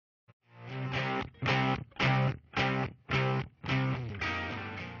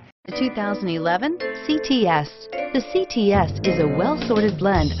The 2011 CTS. The CTS is a well-sorted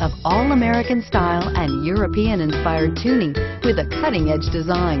blend of all-American style and European-inspired tuning with a cutting-edge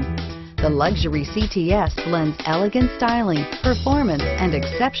design. The luxury CTS blends elegant styling, performance, and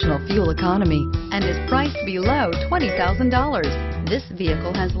exceptional fuel economy, and is priced below $20,000. This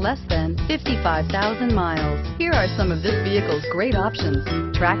vehicle has less than 55,000 miles. Here are some of this vehicle's great options: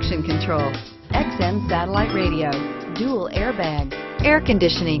 traction control, XM satellite radio, dual airbags, air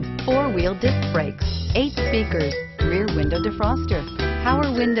conditioning, four-wheel disc brakes, 8 speakers, rear window defroster,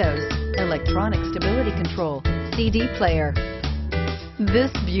 power windows, electronic stability control, CD player.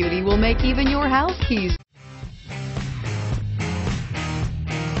 This beauty will make even your house keys